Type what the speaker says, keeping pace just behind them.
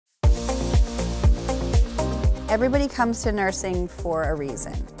Everybody comes to nursing for a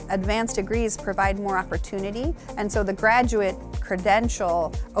reason. Advanced degrees provide more opportunity, and so the graduate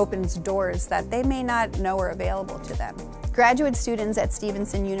credential opens doors that they may not know are available to them. Graduate students at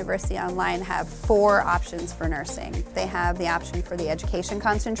Stevenson University Online have 4 options for nursing. They have the option for the education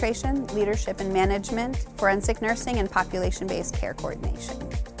concentration, leadership and management, forensic nursing, and population-based care coordination.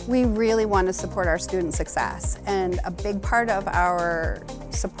 We really want to support our student success, and a big part of our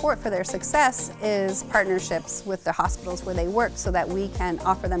support for their success is partnerships with the hospitals where they work so that we can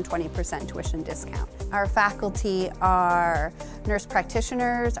offer them 20% tuition discount. Our faculty are nurse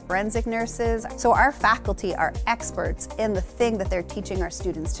practitioners, forensic nurses, so our faculty are experts in the thing that they're teaching our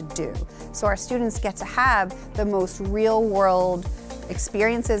students to do. So our students get to have the most real-world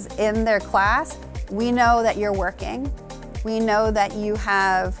experiences in their class. We know that you're working. We know that you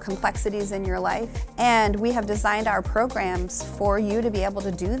have complexities in your life, and we have designed our programs for you to be able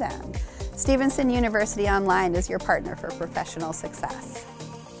to do them. Stevenson University Online is your partner for professional success.